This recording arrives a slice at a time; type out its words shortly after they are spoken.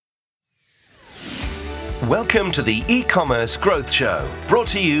Welcome to the eCommerce Growth Show, brought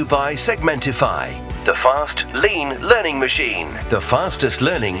to you by Segmentify, the fast, lean learning machine, the fastest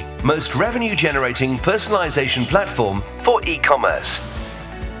learning, most revenue-generating personalization platform for e-commerce.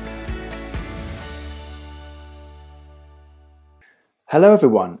 Hello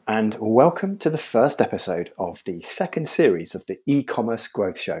everyone, and welcome to the first episode of the second series of the eCommerce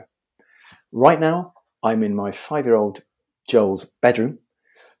Growth Show. Right now, I'm in my 5-year-old Joel's bedroom,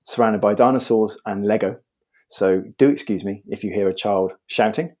 surrounded by dinosaurs and Lego. So do excuse me if you hear a child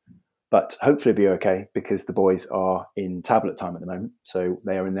shouting, but hopefully it'll be okay because the boys are in tablet time at the moment. So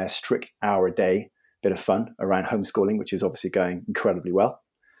they are in their strict hour a day, bit of fun around homeschooling, which is obviously going incredibly well.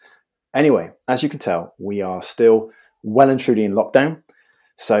 Anyway, as you can tell, we are still well and truly in lockdown.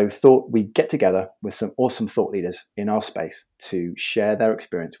 So thought we'd get together with some awesome thought leaders in our space to share their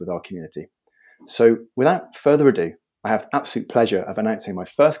experience with our community. So without further ado, I have the absolute pleasure of announcing my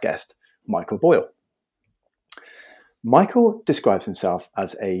first guest, Michael Boyle. Michael describes himself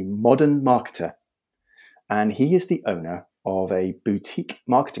as a modern marketer, and he is the owner of a boutique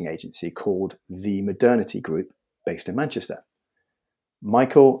marketing agency called the Modernity Group based in Manchester.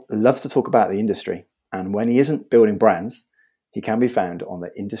 Michael loves to talk about the industry, and when he isn't building brands, he can be found on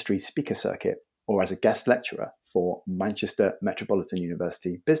the industry speaker circuit or as a guest lecturer for Manchester Metropolitan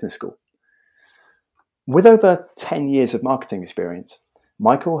University Business School. With over 10 years of marketing experience,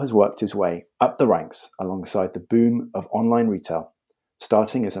 Michael has worked his way up the ranks alongside the boom of online retail,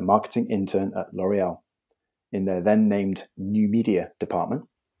 starting as a marketing intern at L'Oreal in their then named New Media department,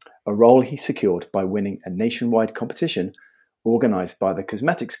 a role he secured by winning a nationwide competition organized by the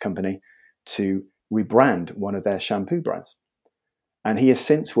cosmetics company to rebrand one of their shampoo brands. And he has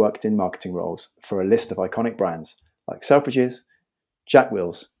since worked in marketing roles for a list of iconic brands like Selfridges, Jack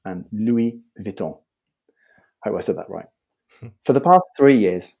Wills, and Louis Vuitton. I hope I said that right. For the past 3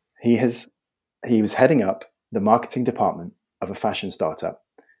 years, he was heading up the marketing department of a fashion startup,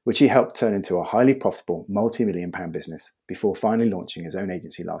 which he helped turn into a highly profitable multi-million-pound business before finally launching his own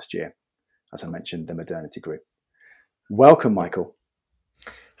agency last year, as I mentioned, the Modernity Group. Welcome, Michael.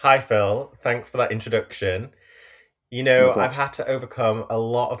 Hi, Phill. Thanks for that introduction. You know, I've had to overcome a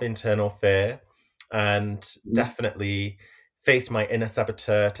lot of internal fear and definitely face my inner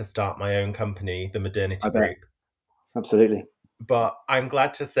saboteur to start my own company, the Modernity Group. Absolutely. But I'm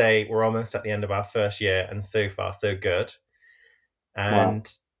glad to say we're almost at the end of our first year, and so far, so good. And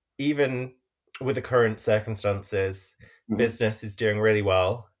even with the current circumstances, business is doing really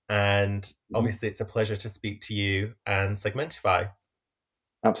well. And obviously, it's a pleasure to speak to you and Segmentify.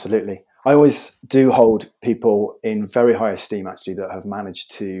 Absolutely. I always do hold people in very high esteem, actually, that have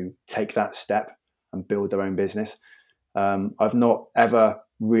managed to take that step and build their own business. I've not ever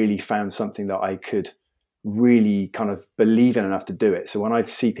really found something that I could really kind of believe in enough to do it. So when I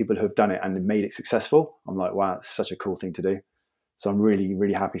see people who have done it and made it successful, I'm like, wow, it's such a cool thing to do. So I'm really,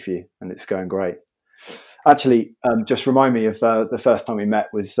 really happy for you, and it's going great. Actually, just remind me of the first time we met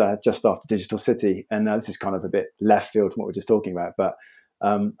was just after Digital City, and this is kind of a bit left field from what we were just talking about, but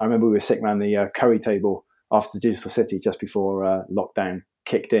I remember we were sitting around the curry table after the Digital City just before lockdown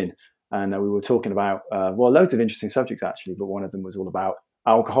kicked in, and we were talking about loads of interesting subjects actually, but one of them was all about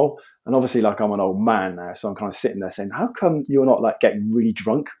alcohol. And obviously, like, I'm an old man now, so I'm kind of sitting there saying, how come you're not like getting really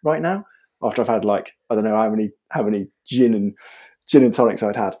drunk right now after I've had like, I don't know how many gin and tonics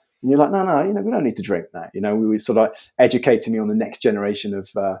I'd had? And you're like, no, we don't need to drink now. We were sort of like educating me on the next generation of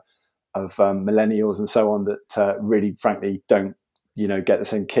millennials and so on that really, frankly, don't get the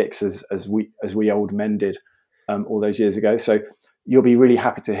same kicks as we old men did all those years ago. So you'll be really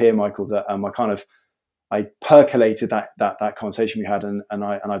happy to hear, Michael, that I percolated that conversation we had, and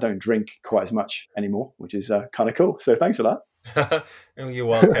I don't drink quite as much anymore, which is kind of cool. So thanks for that. Oh, you're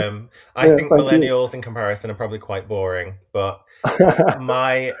welcome. I think millennials in comparison are probably quite boring, but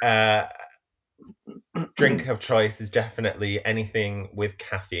my drink of choice is definitely anything with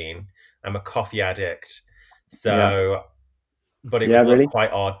caffeine. I'm a coffee addict, so but it would look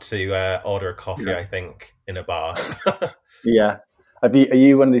quite odd to order a coffee, I think, in a bar. Yeah. Are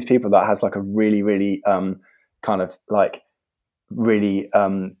you one of these people that has like a really, really kind of like really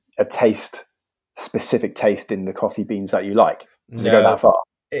a specific taste in the coffee beans that you like? Does it go that far?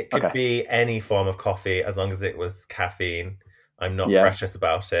 It could be any form of coffee as long as it was caffeine. I'm not precious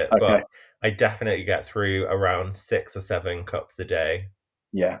about it, but I definitely get through around 6 or 7 cups a day.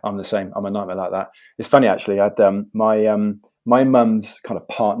 Yeah, I'm the same. I'm a nightmare like that. It's funny, actually. I had my mum's kind of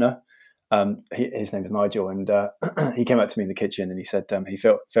partner. His name is Nigel, and he came up to me in the kitchen and he said, "Hey,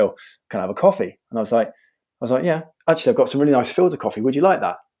 Phill, can I have a coffee?" And I was like, "Yeah, actually, I've got some really nice filter coffee. Would you like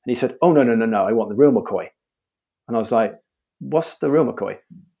that?" And he said, "Oh, no, I want the real McCoy." And I was like, "What's the real McCoy?"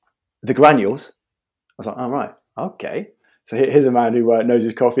 The granules. was like, oh, right, okay. So here's a man who knows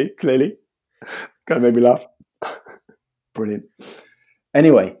his coffee, clearly. Kind of made me laugh. Brilliant.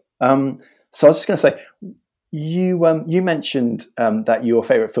 Anyway, so I was just going to say, you mentioned that your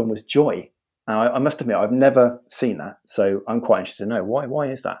favourite film was Joy. Now, I must admit, I've never seen that, so I'm quite interested to know why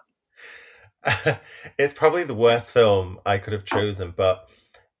is that? It's probably the worst film I could have chosen, but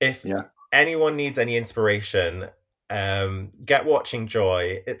if anyone needs any inspiration, get watching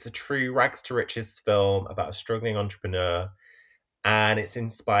Joy. It's a true rags to riches film about a struggling entrepreneur, and it's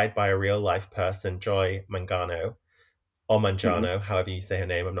inspired by a real life person, Joy Mangano, or Mangiano, however you say her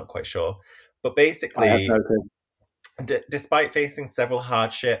name, I'm not quite sure. But I have basically, no clue. Despite facing several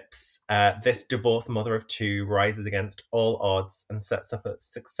hardships, this divorced mother of two rises against all odds and sets up a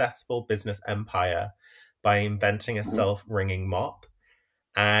successful business empire by inventing a self-wringing mop.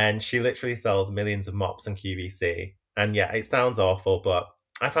 And she literally sells millions of mops on QVC. And yeah, it sounds awful, but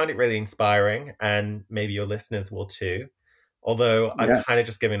I found it really inspiring, and maybe your listeners will too. Although I've Yeah. kind of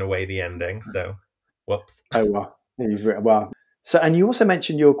just given away the ending, so whoops. Oh, well. Wow. So, and you also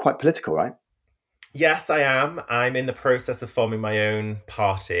mentioned you're quite political, right? Yes, I am. I'm in the process of forming my own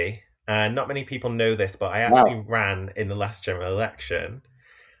party. And not many people know this, but I actually Wow. ran in the last general election.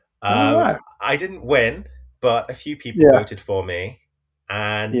 Oh, wow. I didn't win, but a few people Yeah. voted for me.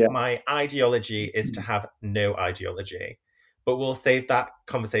 And Yeah. my ideology is to have no ideology. But we'll save that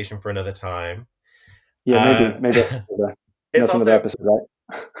conversation for another time. Yeah, maybe Uh, it's that's another also, episode,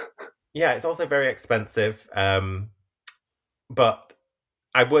 right? yeah, it's also very expensive. But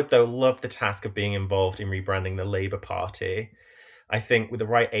I would, though, love the task of being involved in rebranding the Labour Party. I think with the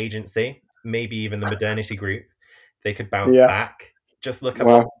right agency, maybe even the Modernity group, they could bounce Yeah. back. Just look at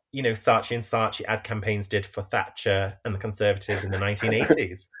what, Wow. Saatchi and Saatchi ad campaigns did for Thatcher and the Conservatives in the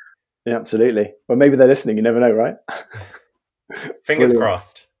 1980s. Yeah, absolutely. Well, maybe they're listening. You never know, right? Fingers Brilliant.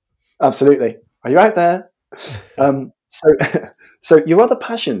 crossed. Absolutely. Are you out there? So your other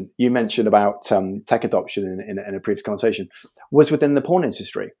passion you mentioned about tech adoption in a previous conversation was within the porn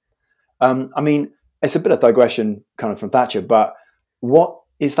industry. I mean, it's a bit of digression kind of from Thatcher, but what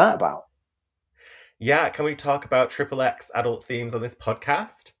is that about? Yeah, can we talk about triple X adult themes on this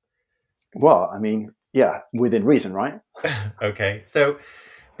podcast? Well, I mean, yeah, within reason, right? Okay, so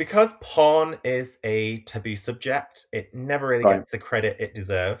because porn is a taboo subject, it never really Right. gets the credit it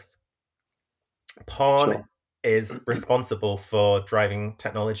deserves. Porn Sure. is responsible for driving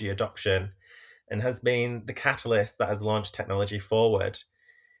technology adoption and has been the catalyst that has launched technology forward.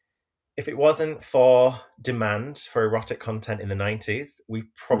 If it wasn't for demand for erotic content in the 90s, we Mm-hmm.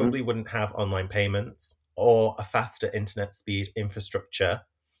 probably wouldn't have online payments or a faster internet speed infrastructure.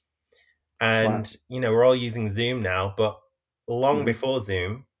 Wow. And, we're all using Zoom now, but long Mm-hmm. before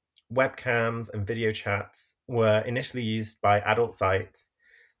Zoom, webcams and video chats were initially used by adult sites.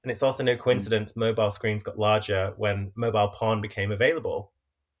 And it's also no coincidence mobile screens got larger when mobile porn became available.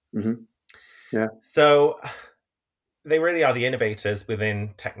 Mm-hmm. Yeah. So they really are the innovators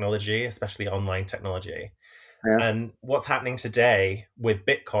within technology, especially online technology. Yeah. And what's happening today with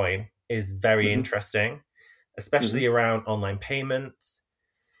Bitcoin is very Mm-hmm. interesting, especially Mm-hmm. around online payments.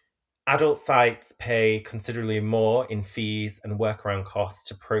 Adult sites pay considerably more in fees and workaround costs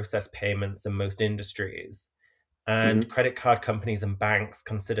to process payments than most industries. And Mm-hmm. credit card companies and banks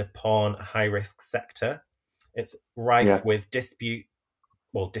consider porn a high risk sector. It's rife Yeah. with disputed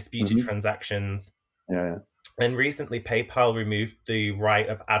Mm-hmm. transactions. Yeah. And recently, PayPal removed the right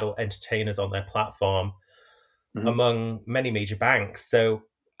of adult entertainers on their platform, Mm-hmm. among many major banks. So,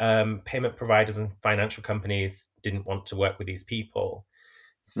 payment providers and financial companies didn't want to work with these people.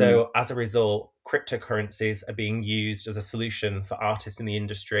 Mm-hmm. So, as a result, cryptocurrencies are being used as a solution for artists in the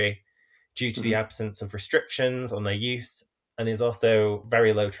industry due to the Mm-hmm. absence of restrictions on their use. And there's also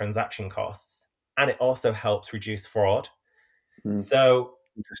very low transaction costs. And it also helps reduce fraud. Mm-hmm. So,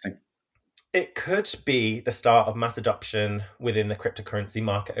 Interesting. it could be the start of mass adoption within the cryptocurrency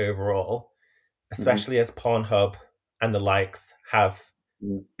market overall, Mm-hmm. especially as Pornhub and the likes have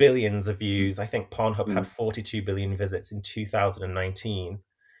billions of views. I think Pornhub Mm-hmm. had 42 billion visits in 2019.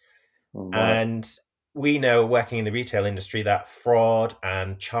 Oh, wow. And we know, working in the retail industry, that fraud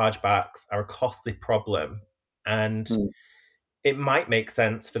and chargebacks are a costly problem. And Mm-hmm. it might make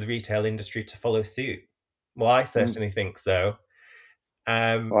sense for the retail industry to follow suit. Well, I certainly think so.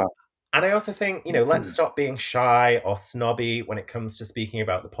 Um, Wow. and I also think, let's stop being shy or snobby when it comes to speaking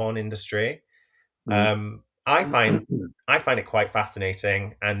about the porn industry. Mm-hmm. I find it quite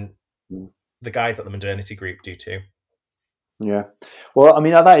fascinating, and the guys at the Modernity group do too. Yeah. Well, I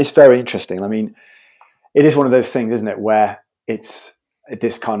mean, that is very interesting. I mean, it is one of those things, isn't it, where it's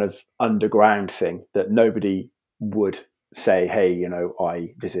this kind of underground thing that nobody would say, hey,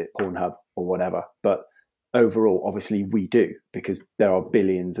 I visit Pornhub or whatever. But overall, obviously we do, because there are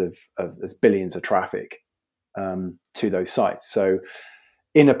there's billions of traffic to those sites. So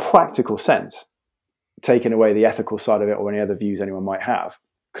in a practical sense, taking away the ethical side of it or any other views anyone might have,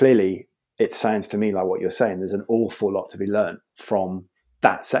 clearly it sounds to me like what you're saying, there's an awful lot to be learned from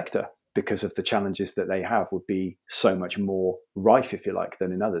that sector, because of the challenges that they have would be so much more rife, if you like,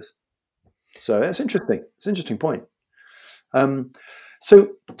 than in others. So that's interesting. It's an interesting point. So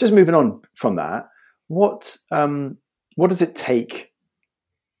just moving on from that, what does it take,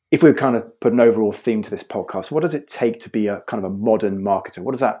 if we kind of put an overall theme to this podcast, what does it take to be a kind of a modern marketer?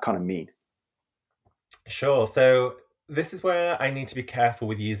 What does that kind of mean? Sure. So this is where I need to be careful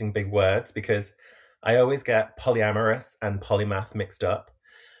with using big words, because I always get polyamorous and polymath mixed up.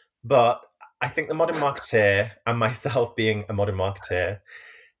 But I think the modern marketeer, and myself being a modern marketeer,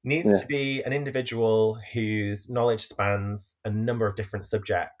 needs to be an individual whose knowledge spans a number of different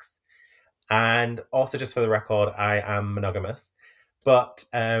subjects. And also, just for the record, I am monogamous. But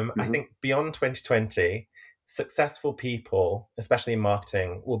I think beyond 2020, successful people, especially in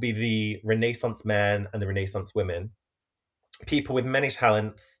marketing, will be the Renaissance men and the Renaissance women. People with many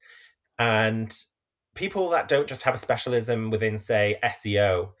talents, and people that don't just have a specialism within, say,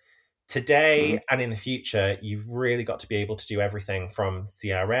 SEO. Today and in the future, you've really got to be able to do everything from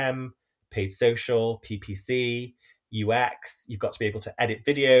CRM, paid social, PPC, UX. You've got to be able to edit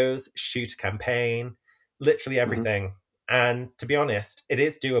videos, shoot a campaign, literally everything. And to be honest, it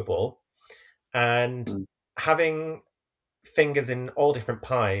is doable. And having fingers in all different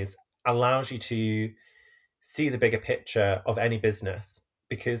pies allows you to see the bigger picture of any business,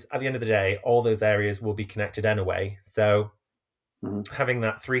 because at the end of the day, all those areas will be connected anyway. So having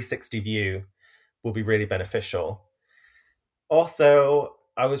that 360 view will be really beneficial. Also,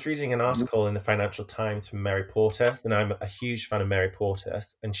 I was reading an article in the Financial Times from Mary Portas, and I'm a huge fan of Mary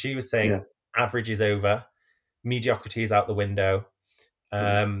Portas, and she was saying average is over, mediocrity is out the window,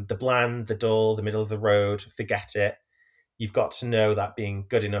 the bland, the dull, the middle of the road, forget it. You've got to know that being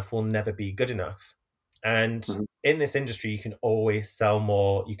good enough will never be good enough. And in this industry, you can always sell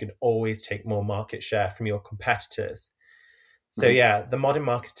more, you can always take more market share from your competitors. So yeah, the modern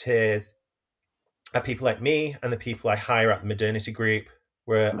marketeers are people like me and the people I hire at the Modernity group.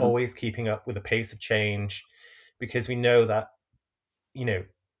 We're always keeping up with the pace of change, because we know that,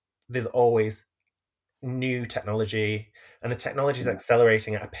 there's always new technology, and the technology is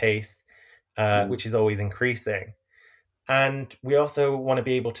accelerating at a pace which is always increasing. And we also want to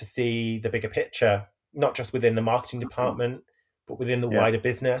be able to see the bigger picture, not just within the marketing department, but within the wider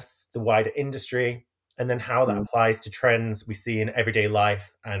business, the wider industry, and then how that applies to trends we see in everyday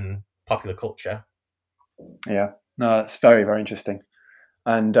life and popular culture. Yeah, no, that's very, very interesting.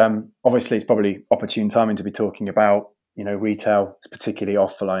 And obviously, it's probably opportune timing to be talking about, retail, particularly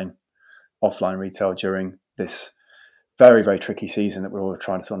offline retail during this very, very tricky season that we're all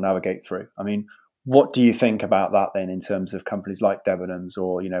trying to sort of navigate through. I mean, what do you think about that then, in terms of companies like Debenhams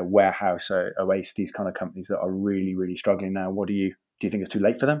or Warehouse or Oasis, these kind of companies that are really, really struggling now? What do you think it's too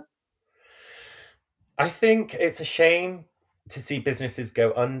late for them? I think it's a shame to see businesses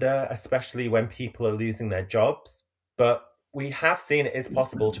go under, especially when people are losing their jobs. But we have seen it is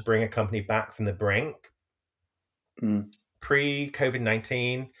possible to bring a company back from the brink.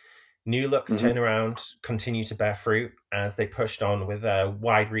 Pre-COVID-19, New Look's turnaround continued to bear fruit as they pushed on with a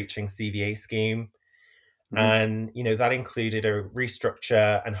wide-reaching CVA scheme. And, that included a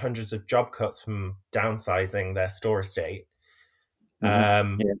restructure and hundreds of job cuts from downsizing their store estate.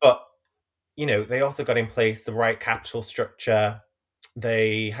 But, they also got in place the right capital structure.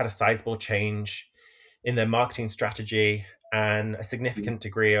 They had a sizable change in their marketing strategy and a significant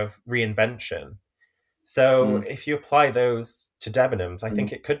degree of reinvention. So if you apply those to Debenhams, I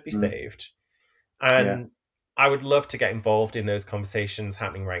think it could be saved. And I would love to get involved in those conversations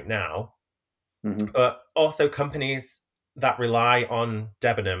happening right now. But also companies that rely on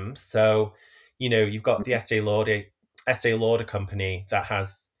Debenhams. So, you've got the Estee Lauder company that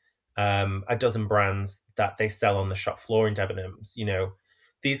has a dozen brands that they sell on the shop floor in Debenhams.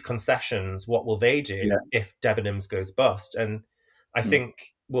 These concessions, what will they do if Debenhams goes bust? And I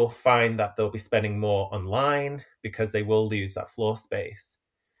think we'll find that they'll be spending more online because they will lose that floor space.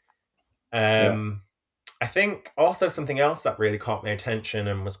 I think also something else that really caught my attention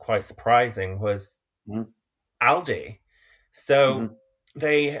and was quite surprising was Aldi. So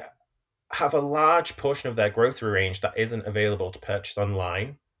they have a large portion of their grocery range that isn't available to purchase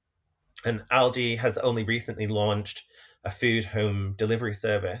online. And Aldi has only recently launched a food home delivery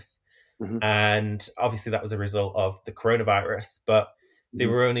service. And obviously that was a result of the coronavirus, but they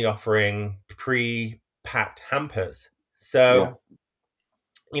were only offering pre-packed hampers. So,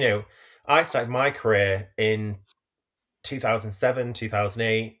 I started my career in 2007,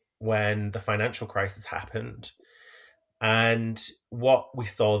 2008, when the financial crisis happened. And what we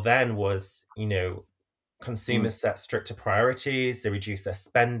saw then was, Mm. consumers set stricter priorities, they reduce their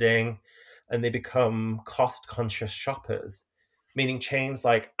spending, and they become cost conscious shoppers, meaning chains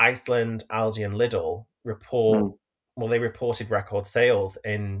like Iceland, Aldi, and Lidl Mm. they reported record sales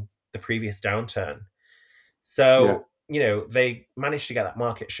in the previous downturn. Yeah. So, they managed to get that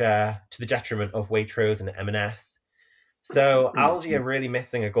market share to the detriment of Waitrose and M&S. So Aldi are really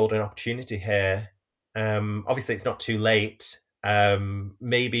missing a golden opportunity here. Obviously, it's not too late.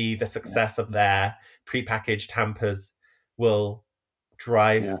 Maybe the Yeah. success of their prepackaged hampers will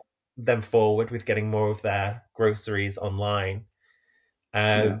drive Yeah. them forward with getting more of their groceries online.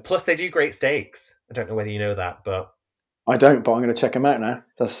 Yeah. Plus, they do great steaks. I don't know whether you know that, but I don't, but I'm going to check them out now.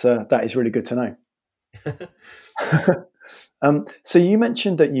 That is really good to know. So you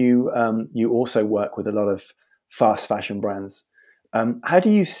mentioned that you also work with a lot of fast fashion brands. How do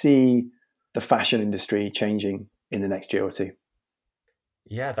you see the fashion industry changing in the next year or two?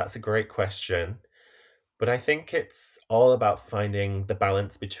 yeah, that's a great question. But I think it's all about finding the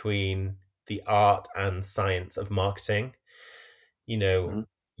balance between the art and science of marketing, you know, Mm-hmm.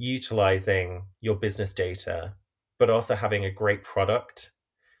 utilizing your business data, but also having a great product,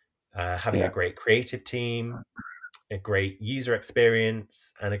 having a Yeah. great creative team, a great user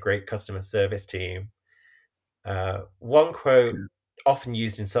experience, and a great customer service team. One quote Yeah. often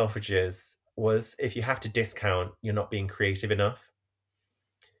used in Selfridges was, if you have to discount, you're not being creative enough.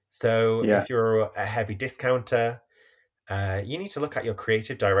 So Yeah. if you're a heavy discounter, you need to look at your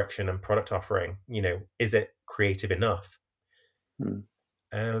creative direction and product offering. Is it creative enough? Mm.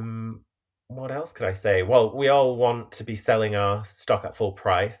 Um, what else could I say? Well, we all want to be selling our stock at full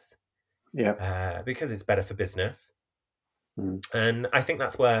price Yeah. because it's better for business. Mm. And I think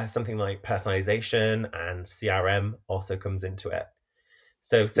that's where something like personalization and CRM also comes into it.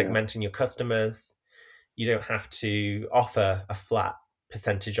 So, Yeah. segmenting your customers, you don't have to offer a flat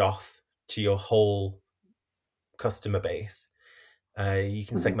percentage off to your whole customer base. You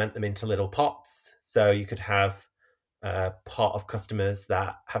can Mm-hmm. segment them into little pots. So, you could have a pot of customers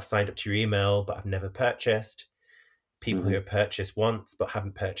that have signed up to your email but have never purchased, people who Mm-hmm. have purchased once but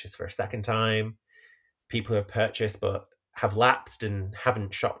haven't purchased for a second time, people who have purchased but have lapsed and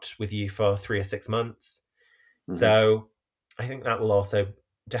haven't shopped with you for 3 or 6 months. Mm-hmm. So I think that will also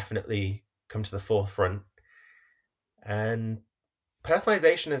definitely come to the forefront. And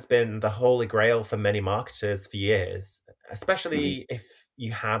personalization has been the holy grail for many marketers for years, Mm-hmm. especially if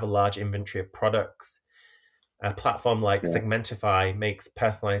you have a large inventory of products. A platform like Yeah. Segmentify makes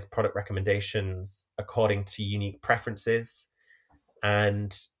personalized product recommendations according to unique preferences.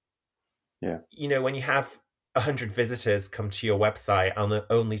 And, Yeah. when you have 100 visitors come to your website and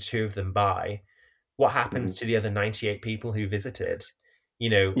only two of them buy, what Mm-hmm. happens to the other 98 people who visited?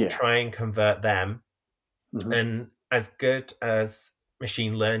 Yeah. Try and convert them. Mm-hmm. And as good as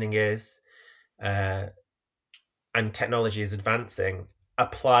machine learning is, uh, and technology is advancing,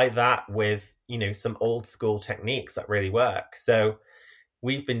 apply that with, some old school techniques that really work. So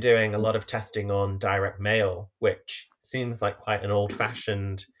we've been doing a lot of testing on direct mail, which seems like quite an old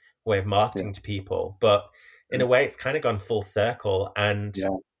fashioned way of Yeah. marketing to people. But in a way, it's kind of gone full circle. And Yeah.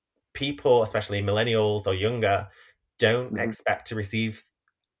 people, especially millennials or younger, don't Mm-hmm. expect to receive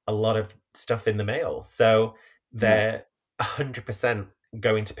a lot of stuff in the mail. So No. they're 100%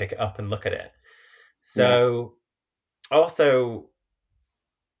 going to pick it up and look at it. Yeah. So also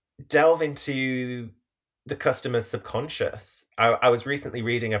delve into the customer's subconscious. I was recently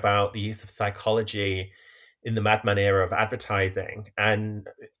reading about the use of psychology in the madman era of advertising. And,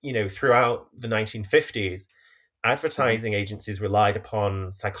 throughout the 1950s, Mm-hmm. advertising agencies relied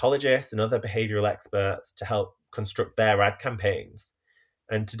upon psychologists and other behavioral experts to help construct their ad campaigns.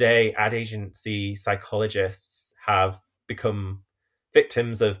 And today, ad agency psychologists have become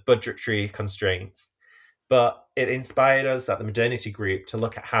victims of budgetary constraints. But it inspired us at the Modernity Group to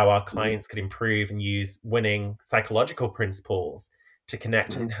look at how our Mm-hmm. clients could improve and use winning psychological principles to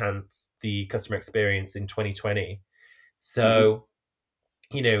connect and Mm-hmm. enhance the customer experience in 2020. Mm-hmm. So,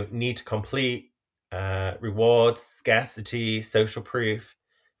 need to complete, rewards, scarcity, social proof,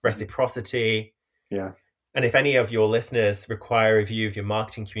 Mm-hmm. reciprocity. Yeah. And if any of your listeners require a review of your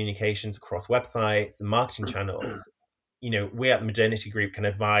marketing communications across websites and marketing channels, we at the Modernity Group can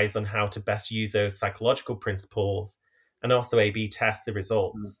advise on how to best use those psychological principles and also A/B test the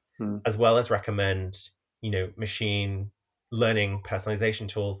results, Mm-hmm. as well as recommend, machine learning personalization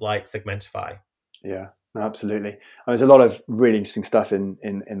tools like Segmentify. Yeah. No, absolutely. And there's a lot of really interesting stuff in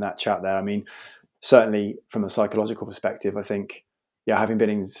that chat there. I mean, certainly from a psychological perspective, I think having been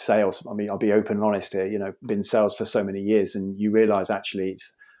in sales, I mean, I'll be open and honest here, been in sales for so many years, and you realize actually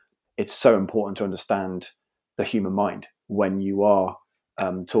it's so important to understand the human mind when you are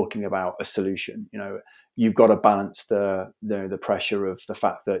talking about a solution. You've got to balance the pressure of the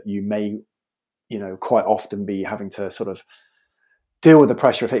fact that you may, quite often be having to sort of deal with the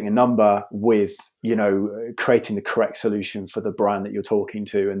pressure of hitting a number with, creating the correct solution for the brand that you're talking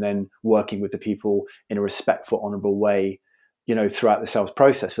to, and then working with the people in a respectful, honorable way, throughout the sales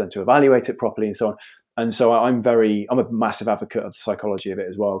process for them to evaluate it properly and so on. And so I'm a massive advocate of the psychology of it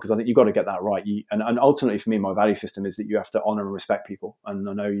as well, because I think you've got to get that right. And ultimately for me, my value system is that you have to honor and respect people. And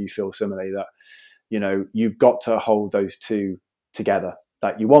I know you feel similarly that, you've got to hold those two together,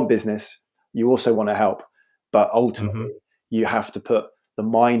 that you want business, you also want to help, but ultimately you have to put the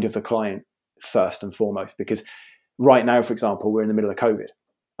mind of the client first and foremost, because right now, for example, we're in the middle of COVID.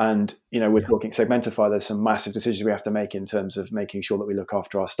 And, we're talking Segmentify. There's some massive decisions we have to make in terms of making sure that we look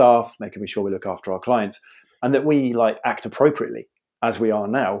after our staff, making sure we look after our clients, and that we act appropriately as we are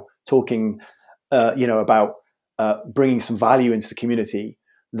now, talking, about bringing some value into the community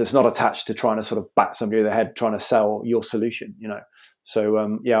that's not attached to trying to sort of bat somebody over the head, trying to sell your solution, So,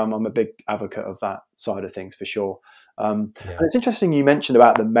 I'm a big advocate of that side of things for sure. And it's interesting you mentioned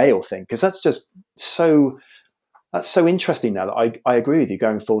about the mail thing, because that's just so interesting now that I agree with you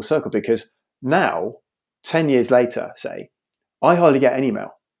going full circle, because now, 10 years later, say, I hardly get any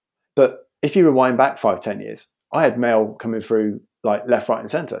mail. But if you rewind back 5-10 years, I had mail coming through left, right and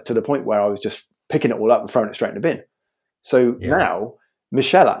center, to the point where I was just picking it all up and throwing it straight in the bin. So now,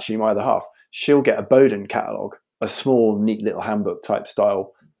 Michelle, actually, my other half, she'll get a Bowden catalogue, a small, neat little handbook type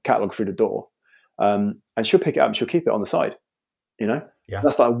style catalogue through the door. And she'll pick it up and she'll keep it on the side,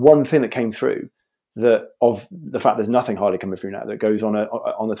 That's one thing that came through, that of the fact there's nothing hardly coming through now that goes on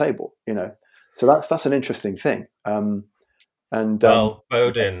the table, So that's an interesting thing.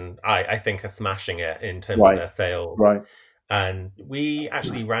 Bowden, I think, are smashing it in terms of their sales. Right. And we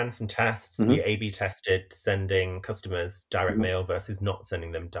actually ran some tests. We A/B tested sending customers direct mail versus not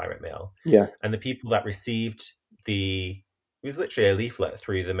sending them direct mail. Yeah. And the people that received it was literally a leaflet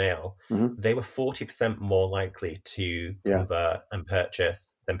through the mail, they were 40% more likely to convert and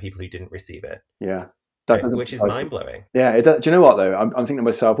purchase than people who didn't receive it. Yeah. Which is mind-blowing. Yeah. Do you know what, though? I'm thinking to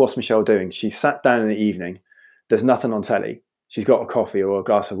myself, what's Michelle doing? She sat down in the evening. There's nothing on telly. She's got a coffee or a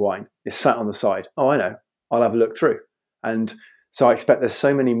glass of wine. It's sat on the side. Oh, I know. I'll have a look through. And so I expect there's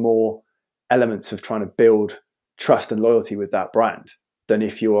so many more elements of trying to build trust and loyalty with that brand than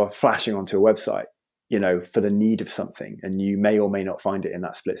if you're flashing onto a website, for the need of something, and you may or may not find it in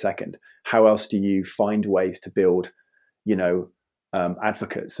that split second. How else do you find ways to build,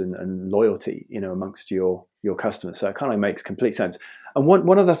 advocates and loyalty, amongst your customers? So it kind of makes complete sense. And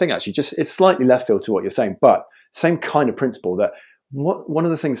one other thing, actually, just it's slightly left field to what you're saying, but same kind of principle, that one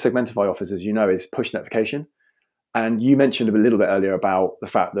of the things Segmentify offers, as you know, is push notification. And you mentioned a little bit earlier about the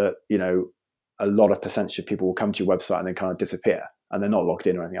fact that, a lot of percentage of people will come to your website and then kind of disappear, and they're not logged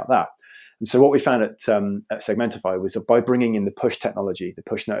in or anything like that. And so what we found at Segmentify was that by bringing in the push technology, the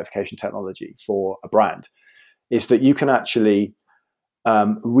push notification technology for a brand, is that you can actually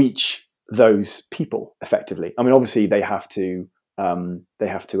reach those people effectively. I mean, obviously they have to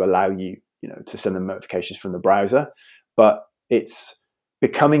allow you, to send them notifications from the browser, but it's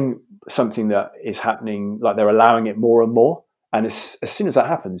becoming something that is happening, they're allowing it more and more. And as soon as that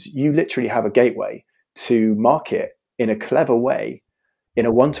happens, you literally have a gateway to market in a clever way, in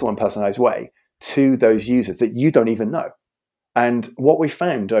a one-to-one personalized way, to those users that you don't even know. And what we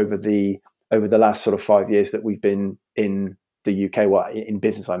found over the last sort of 5 years that we've been in the UK, in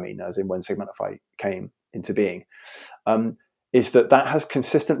business, I mean, as in when Segmentify came into being, is that has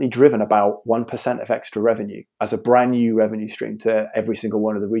consistently driven about 1% of extra revenue as a brand new revenue stream to every single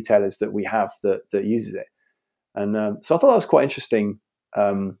one of the retailers that we have that uses it. And so I thought that was quite interesting,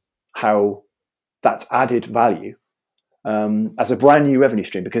 how that's added value as a brand new revenue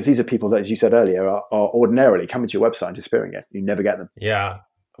stream, because these are people that, as you said earlier, are ordinarily coming to your website and disappearing it. You never get them. Yeah.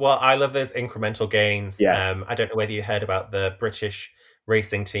 Well, I love those incremental gains. Yeah. I don't know whether you heard about the British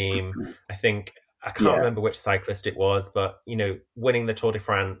racing team. I can't remember which cyclist it was, but, winning the Tour de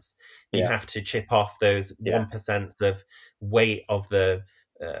France, you have to chip off those 1% of weight of the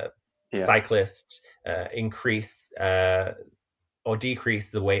cyclist, increase or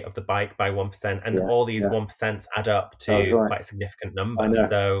decrease the weight of the bike by 1%. And all these 1% add up to quite a significant number.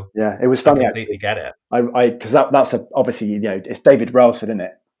 So it was funny. I completely get it. Because that's obviously, it's David Brailsford, isn't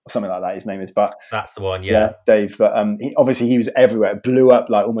it? Or something like that, his name is. But that's the one, yeah. Dave. But he was everywhere. It blew up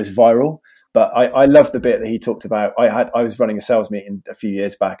almost viral. But I love the bit that he talked about. I was running a sales meeting a few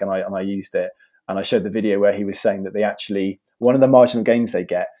years back, and I used it, and I showed the video where he was saying that they actually, one of the marginal gains they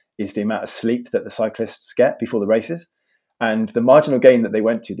get is the amount of sleep that the cyclists get before the races. And the marginal gain that they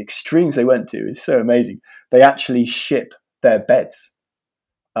went to, the extremes they went to, is so amazing. They actually ship their beds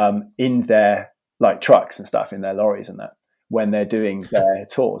in their trucks and stuff, in their lorries and that, when they're doing their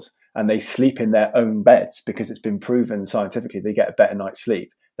tours. And they sleep in their own beds because it's been proven scientifically they get a better night's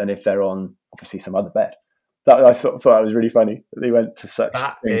sleep than if they're on, obviously, some other bed. That I thought that was really funny. They went to such.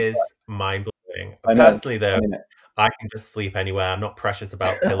 That is mind-blowing. I know. Personally, though, I can just sleep anywhere. I'm not precious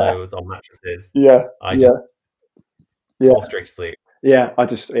about pillows or mattresses. Yeah, I just yeah. fall straight to sleep. Yeah, I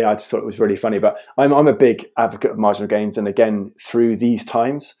just thought it was really funny. But I'm a big advocate of marginal gains, and again, through these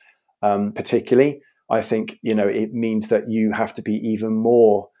times, particularly, I think it means that you have to be even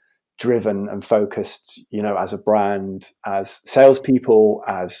more driven and focused, as a brand, as salespeople,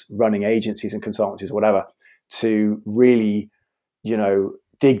 as running agencies and consultancies, whatever, to really,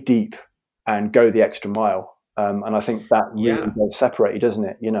 dig deep and go the extra mile. And I think that really does separate you, doesn't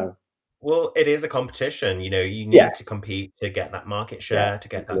it? Well, it is a competition. You need to compete to get that market share, to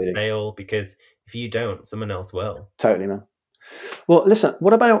get absolutely. that sale, because if you don't, someone else will. Totally, man. Well, listen,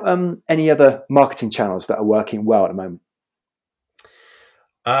 what about any other marketing channels that are working well at the moment?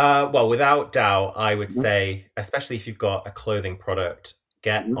 Well, without doubt, I would say, especially if you've got a clothing product,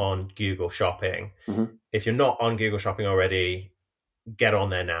 get on Google Shopping. If you're not on Google Shopping already, get on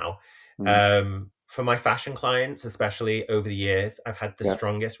there now. For my fashion clients, especially over the years, I've had the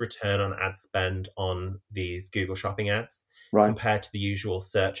strongest return on ad spend on these Google Shopping ads compared to the usual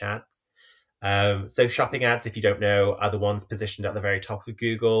search ads. So shopping ads, if you don't know, are the ones positioned at the very top of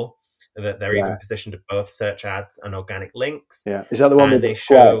Google. That they're even positioned above search ads and organic links. Yeah, is that the one with the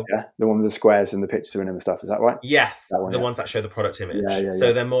squares? Yeah, the one with the squares and the pictures in them and stuff. Is that right? Yes, the ones that show the product image.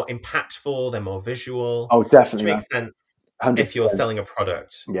 So they're more impactful. They're more visual. Oh, definitely, which makes sense 100%. If you're selling a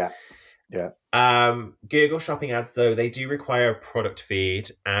product. Yeah. Google Shopping ads, though, they do require a product feed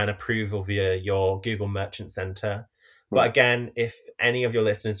and approval via your Google Merchant Center. But again, if any of your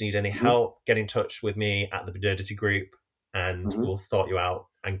listeners need any help, get in touch with me at the Modernity Group, and we'll sort you out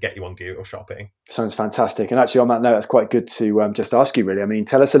and get you on Google Shopping. Sounds fantastic. And actually, on that note, that's quite good to just ask you, really. I mean,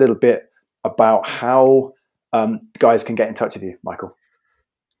 tell us a little bit about how guys can get in touch with you, Michael.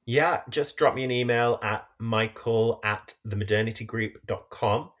 Yeah, just drop me an email at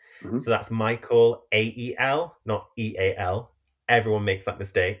michael@themodernitygroup.com. So that's Michael, AEL, not EAL. Everyone makes that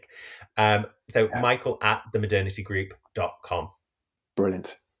mistake. Michael@themodernitygroup.com.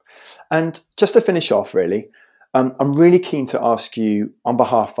 Brilliant. And just to finish off, really, I'm really keen to ask you, on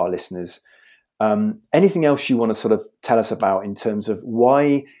behalf of our listeners, anything else you want to sort of tell us about in terms of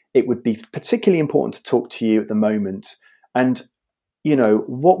why it would be particularly important to talk to you at the moment, and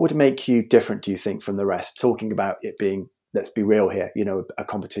what would make you different, do you think, from the rest, talking about it being, let's be real here, a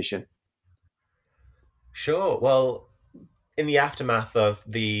competition? Sure. Well, in the aftermath of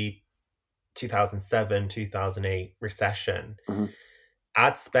the 2007, 2008 recession,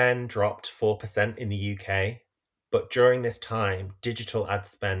 ad spend dropped 4% in the UK. But during this time, digital ad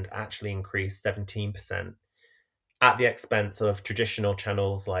spend actually increased 17% at the expense of traditional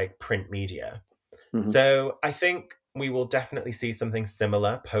channels like print media. So I think we will definitely see something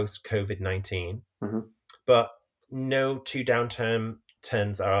similar post-COVID-19. But no two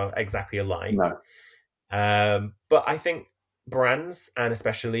downturns are exactly alike. No. But I think brands, and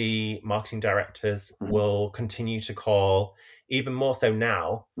especially marketing directors, will continue to call, even more so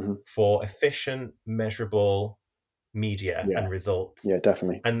now, for efficient, measurable media and results. Yeah,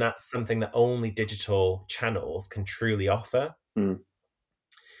 definitely. And that's something that only digital channels can truly offer.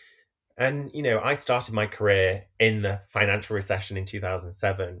 And, I started my career in the financial recession in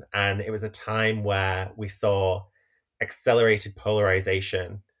 2007, and it was a time where we saw accelerated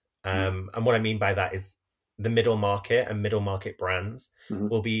polarization. And what I mean by that is the middle market and middle market brands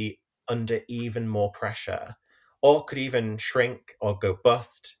will be under even more pressure, or could even shrink or go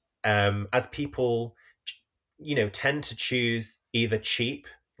bust, as people, tend to choose either cheap,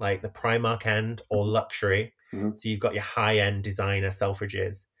 like the Primark end, or luxury. So you've got your high-end designer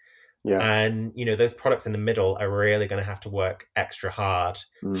Selfridges. And, those products in the middle are really going to have to work extra hard,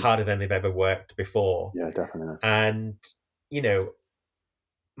 harder than they've ever worked before. Yeah, definitely. And,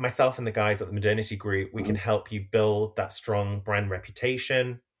 myself and the guys at the Modernity Group, we can help you build that strong brand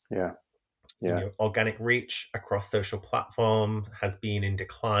reputation. Organic reach across social platform has been in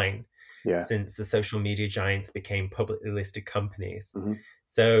decline since the social media giants became publicly listed companies.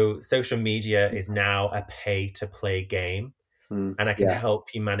 So social media is now a pay-to-play game. And I can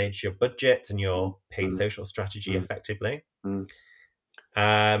help you manage your budget and your paid social strategy effectively.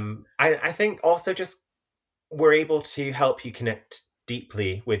 I think also just we're able to help you connect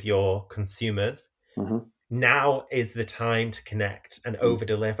deeply with your consumers. now is the time to connect and over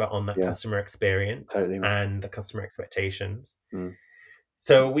deliver on that customer experience and the customer expectations.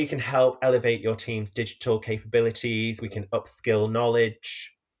 So we can help elevate your team's digital capabilities. We can upskill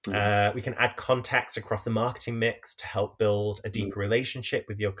knowledge. We can add context across the marketing mix to help build a deeper relationship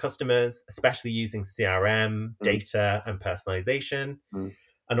with your customers, especially using CRM, data, and personalization,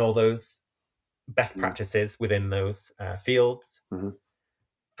 and all those best practices within those fields.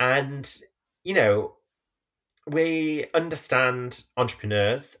 And, you know, we understand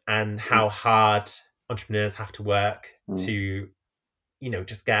entrepreneurs and how hard entrepreneurs have to work to, you know,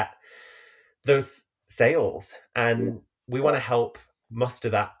 just get those sales. And we want to help muster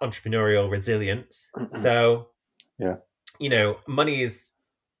that entrepreneurial resilience. So, you know, money is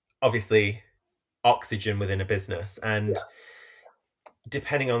obviously oxygen within a business. And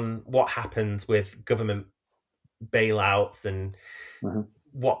depending on what happens with government bailouts and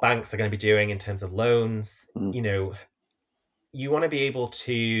what banks are going to be doing in terms of loans, you know, you want to be able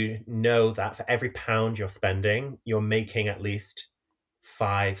to know that for every pound you're spending, you're making at least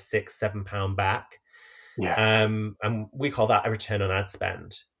 £5, £6, £7 back. And we call that a return on ad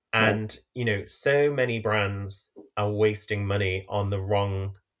spend. And, you know, so many brands are wasting money on the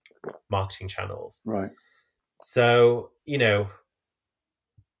wrong marketing channels. So, you know,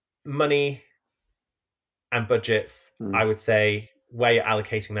 money and budgets, I would say where you're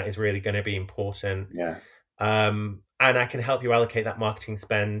allocating that is really going to be important. And I can help you allocate that marketing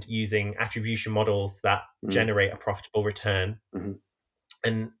spend using attribution models that generate a profitable return.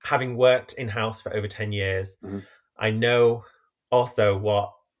 And having worked in-house for over 10 years, I know also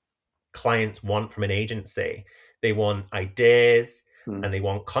what clients want from an agency. They want ideas and they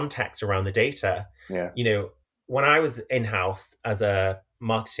want context around the data. You know, when I was in-house as a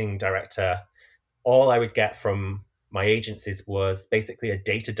marketing director, all I would get from my agencies was basically a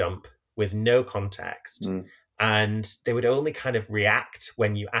data dump with no context. And they would only kind of react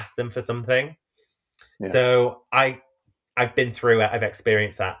when you ask them for something. So I've been through it. I've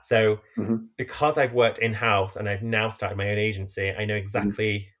experienced that. So because I've worked in-house and I've now started my own agency, I know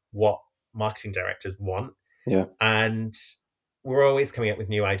exactly what marketing directors want. And we're always coming up with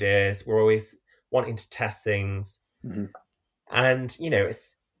new ideas. We're always wanting to test things. And, you know,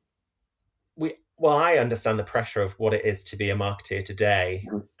 I understand the pressure of what it is to be a marketeer today.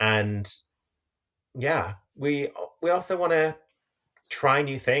 And yeah, we also want to try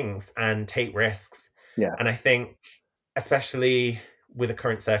new things and take risks. And I think, especially with the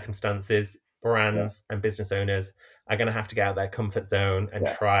current circumstances, brands and business owners are going to have to get out of their comfort zone and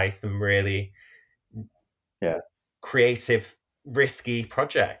try some really creative, risky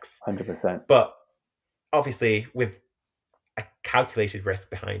projects. 100%. But obviously with a calculated risk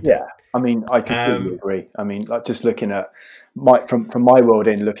behind it. I mean, I completely agree. I mean, like just looking at from my world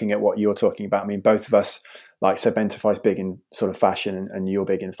in looking at what you're talking about, I mean, both of us, like Segmentify is big in sort of fashion and you're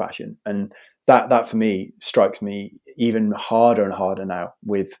big in fashion. And that for me strikes me even harder and harder now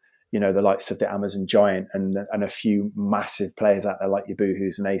with, you know, the likes of the Amazon giant and a few massive players out there like your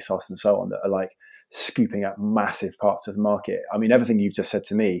Boohoo's and ASOS and so on that are like scooping up massive parts of the market. I mean, everything you've just said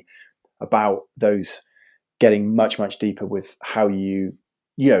to me about those getting much, much deeper with how you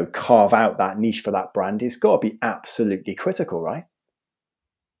know, carve out that niche for that brand is got to be absolutely critical, right?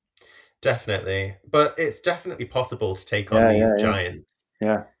 Definitely. But it's definitely possible to take on these giants.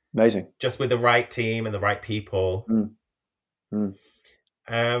 Yeah, amazing. Just with the right team and the right people. And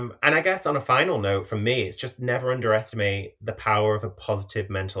I guess on a final note from me, it's just never underestimate the power of a positive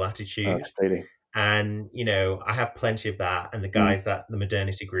mental attitude. And, you know, I have plenty of that. And the guys at the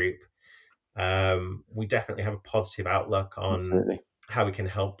Modernity group, we definitely have a positive outlook on how we can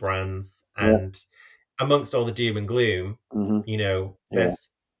help brands. And amongst all the doom and gloom, you know, there's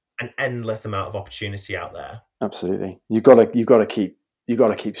an endless amount of opportunity out there. Absolutely. You've got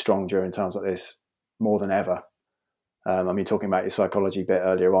to keep strong during times like this more than ever. I mean, talking about your psychology bit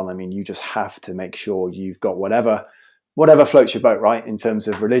earlier on, I mean, you just have to make sure you've got whatever floats your boat, right? In terms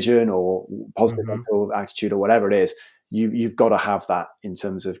of religion or positive mental attitude or whatever it is, you've got to have that in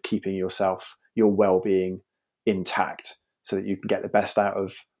terms of keeping your well-being intact so that you can get the best out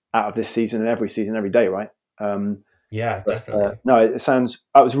of this season and every season, every day, right? Definitely. No, that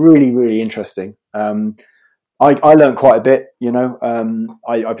was really, really interesting. I learned quite a bit, you know.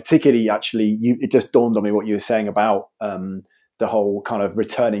 I particularly it just dawned on me what you were saying about the whole kind of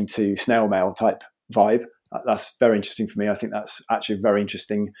returning to snail mail type vibe. That's very interesting for me. I think that's actually a very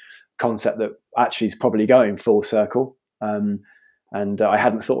interesting concept that actually is probably going full circle. And I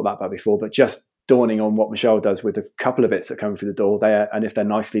hadn't thought about that before, but just dawning on what Michelle does with a couple of bits that come through the door there, and if they're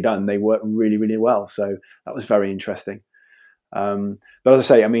nicely done, they work really, really well. So that was very interesting. But as I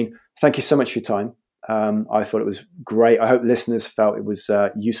say, I mean, thank you so much for your time. I thought it was great. I hope listeners felt it was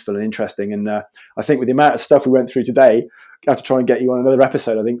useful and interesting. And I think with the amount of stuff we went through today, I have to try and get you on another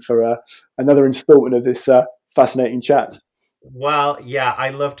episode, I think, for another installment of this fascinating chat. Well, yeah, I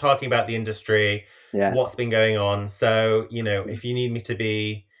love talking about the industry, what's been going on. So, if you need me to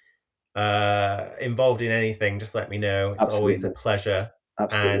be involved in anything, just let me know. It's always a pleasure.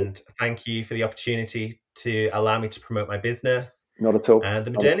 Absolutely. And thank you for the opportunity to allow me to promote my business. Not at all. And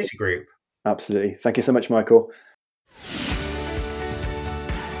the Modernity Group. Absolutely. Thank you so much, Michael.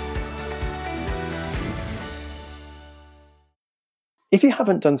 If you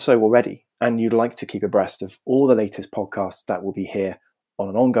haven't done so already, and you'd like to keep abreast of all the latest podcasts that will be here on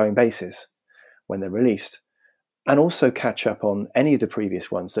an ongoing basis when they're released, and also catch up on any of the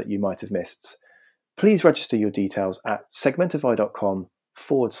previous ones that you might have missed, please register your details at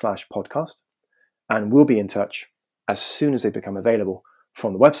segmentify.com/podcast, and we'll be in touch as soon as they become available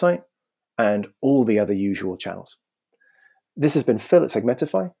from the website and all the other usual channels. This has been Phill at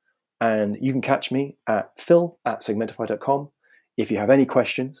Segmentify, and you can catch me at phill@segmentify.com if you have any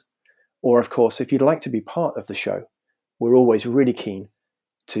questions, or of course, if you'd like to be part of the show. We're always really keen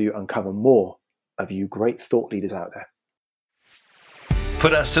to uncover more of you great thought leaders out there.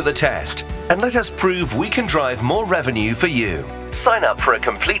 Put us to the test and let us prove we can drive more revenue for you. Sign up for a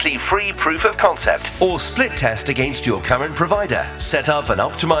completely free proof of concept or split test against your current provider, set up and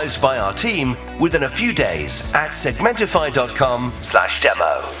optimized by our team within a few days at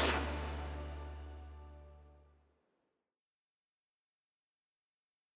segmentify.com/demo.